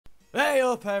Hey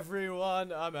up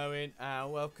everyone, I'm Owen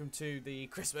and welcome to the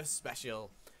Christmas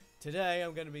special. Today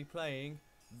I'm going to be playing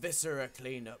Vescera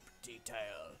Cleanup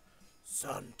Detail,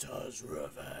 Santa's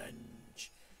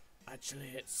Revenge. Actually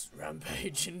it's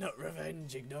Rampage and not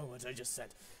Revenge, ignore what I just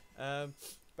said.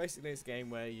 Basically it's a game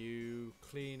where you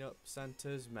clean up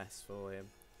Santa's mess for him.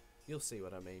 You'll see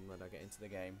what I mean when I get into the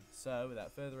game. So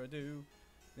without further ado,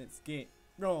 let's get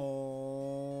right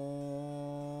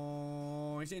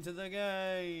into the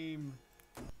game.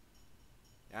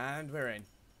 And we're in.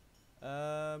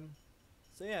 So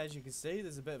yeah, as you can see,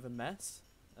 there's a bit of a mess.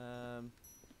 And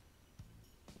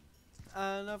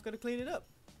I've got to clean it up.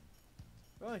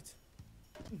 Right.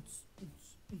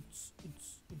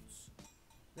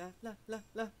 La la la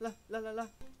la la la la la.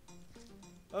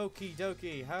 Okie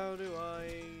dokie, how do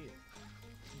I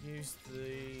use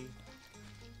the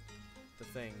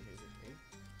thing? Is it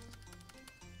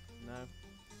no.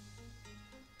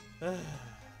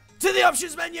 To the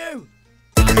options menu!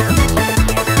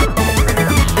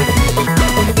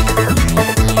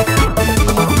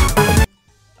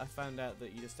 I found out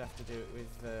that you just have to do it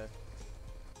with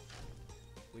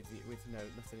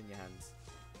nothing in your hands.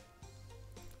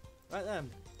 Right then,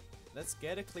 let's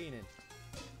get a cleaning.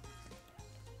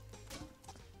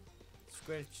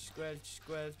 Squelch, squelch,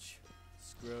 squelch,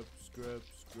 scrub, scrub,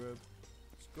 scrub,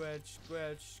 squelch,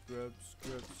 squelch, scrub,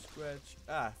 scrub, squelch.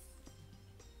 Ah.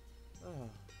 Oh.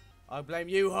 I blame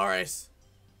you, Horace.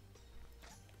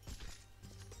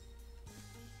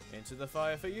 Into the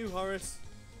fire for you, Horace.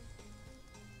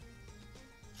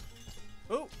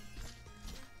 Oh.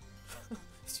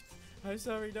 I'm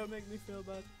sorry, don't make me feel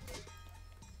bad.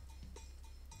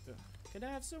 Can I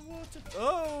have some water?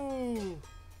 Oh!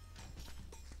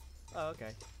 Oh,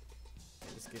 okay.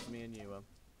 This gives me a new one.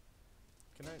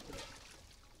 Can I?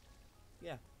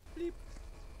 Yeah. Bleep.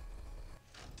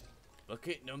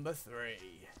 Bucket number 3.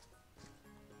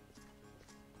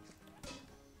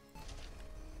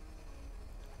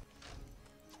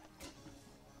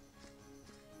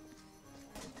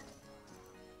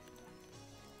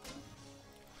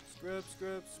 Scrub,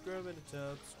 scrub, scrub in a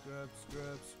tub. Scrub,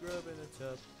 scrub, scrub in a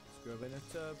tub. Scrub in a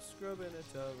tub, scrub in a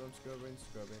tub. I'm scrubbing,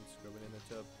 scrubbing, scrubbing in a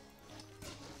tub.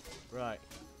 Right.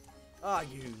 Are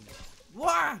you?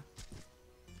 Wah!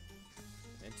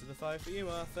 Into the fire for you,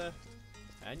 Arthur.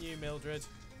 And you, Mildred.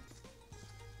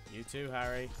 You too,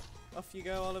 Harry. Off you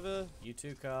go, Oliver. You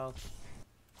too, Carl.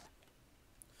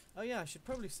 Oh yeah, I should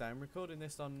probably say I'm recording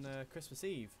this on Christmas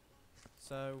Eve.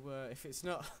 So if it's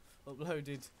not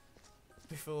uploaded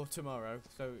before tomorrow,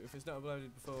 so if it's not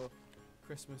uploaded before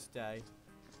Christmas Day,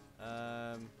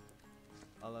 I'll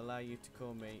allow you to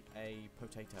call me a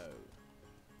potato.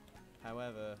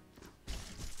 However,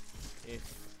 if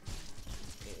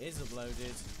it is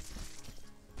uploaded,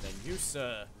 then you,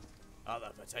 sir, are the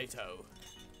potato.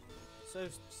 So,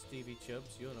 Stevie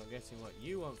Chubbs, you're not getting what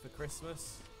you want for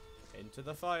Christmas. Into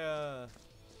the fire.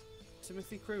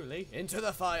 Timothy Crewley, into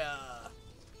the fire.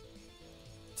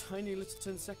 Tiny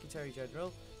Littleton Secretary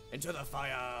General, into the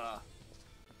fire.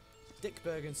 Dick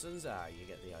Bergensons, you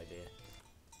get the idea.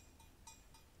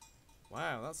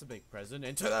 Wow, that's a big present.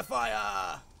 Into the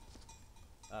fire!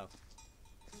 Oh.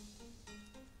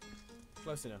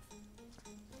 Close enough.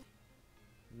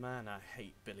 Man, I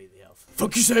hate Billy the Elf.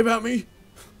 Fuck you say about me?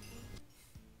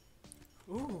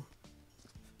 Ooh.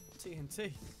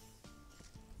 TNT.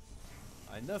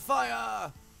 In the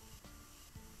fire!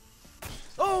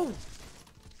 Oh!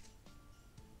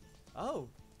 Oh.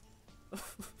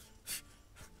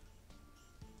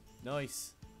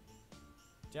 Nice.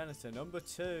 Janitor number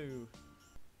 2.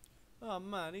 Oh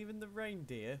man, even the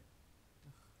reindeer.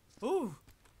 Ooh!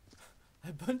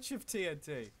 A bunch of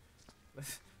TNT.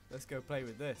 Let's go play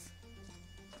with this.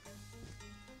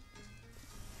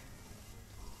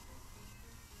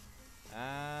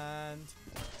 And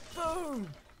boom!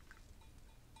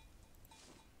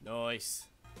 Nice.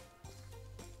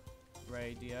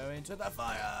 Radio into the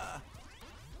fire.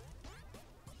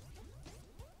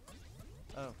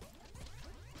 Oh.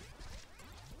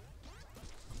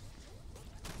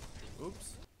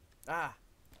 Oops. Ah.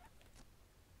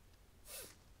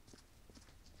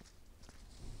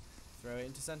 Throw it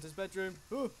into Santa's bedroom.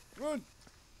 Oh, run.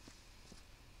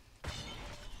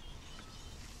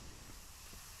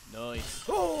 Nice.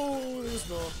 Oh, there was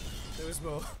more. There was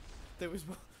more. There was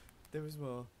more. There was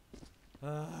more.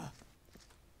 Ah.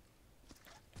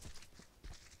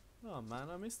 Oh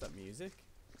man, I missed that music.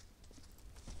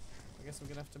 I guess I'm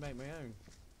gonna have to make my own.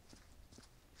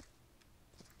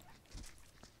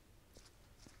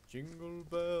 Jingle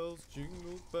bells,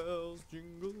 jingle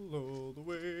all the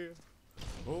way.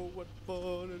 Oh, what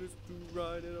fun it is to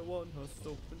ride in a one-horse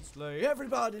open sleigh.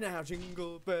 Everybody now,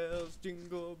 jingle bells,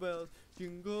 jingle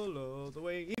all the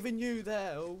way. Even you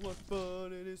there, oh, what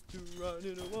fun it is to ride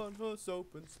in a one-horse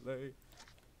open sleigh.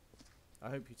 I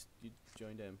hope you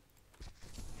joined in.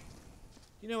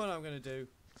 You know what I'm going to do?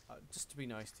 Just to be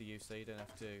nice to you so you don't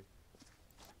have to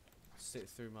sit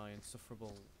through my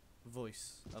insufferable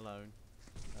voice alone.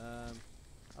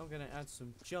 I'm going to add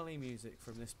some jolly music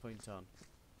from this point on.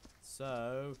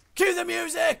 So, cue the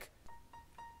music!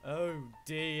 Oh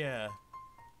dear.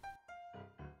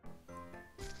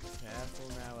 Careful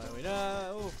now, Owen.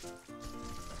 Oh!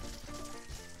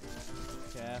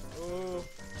 Careful.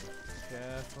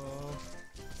 Careful.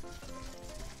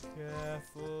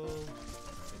 Careful.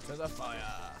 Into the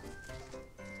fire.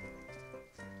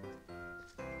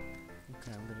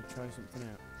 Okay, I'm going to try something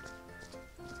out.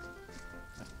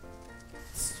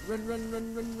 Run, run,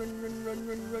 run, run, run, run, run,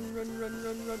 run, run, run, run,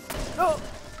 run, run. Oh!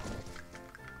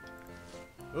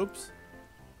 Oops.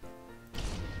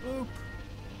 Oop.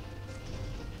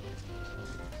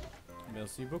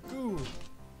 Merci beaucoup.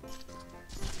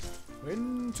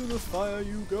 Into the fire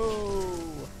you go.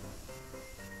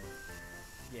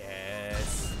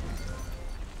 Yes.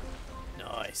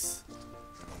 Nice.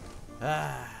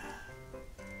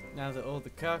 Now that all the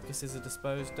carcasses are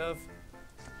disposed of,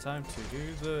 time to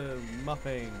do the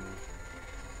mopping.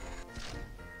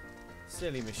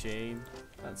 Silly machine.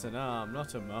 That's an arm,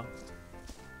 not a mop.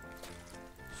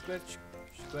 Squelch,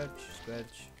 squelch,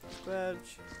 squelch,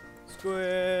 squelch,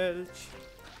 squelch.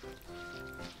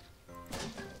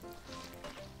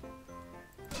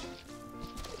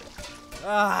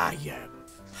 Ah, yeah.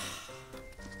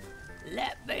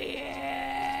 Let me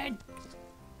in.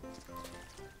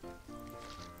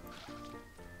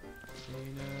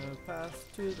 Clean a path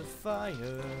to the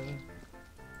fire.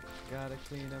 Gotta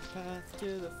clean a path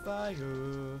to the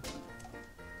fire.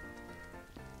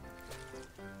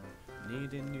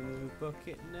 Need a new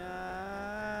bucket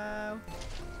now.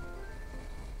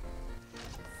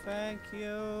 Thank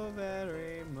you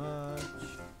very much.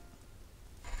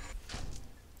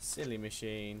 Silly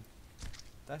machine.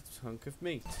 That's a hunk of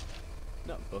meat,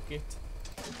 not bucket.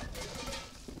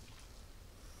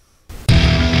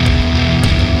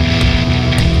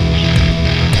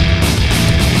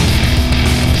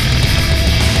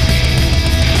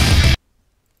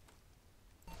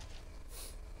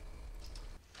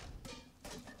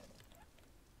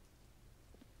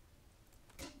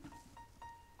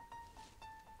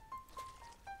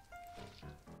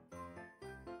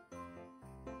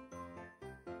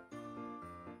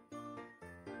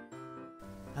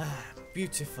 Ah,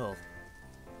 beautiful.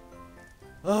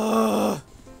 Oh,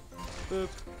 boop.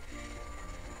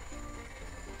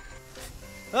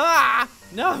 Ah,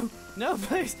 no, no,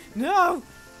 please, no.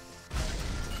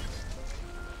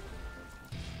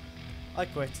 I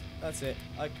quit. That's it.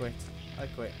 I quit. I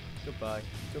quit. Goodbye.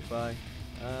 Goodbye.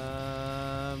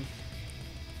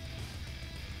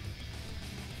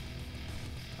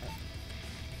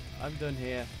 I'm done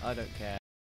here. I don't care.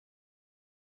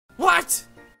 What?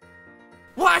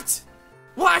 What?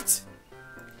 What?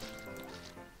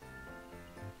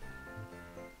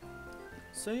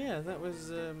 So yeah, that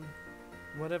was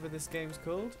whatever this game's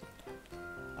called.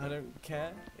 I don't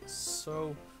care. It's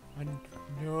so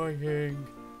annoying.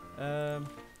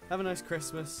 Have a nice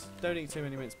Christmas. Don't eat too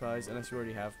many mince pies unless you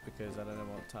already have, because I don't know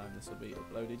what time this will be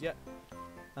uploaded yet.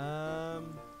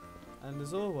 And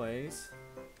as always,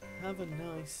 have a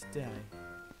nice day.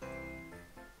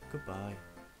 Goodbye.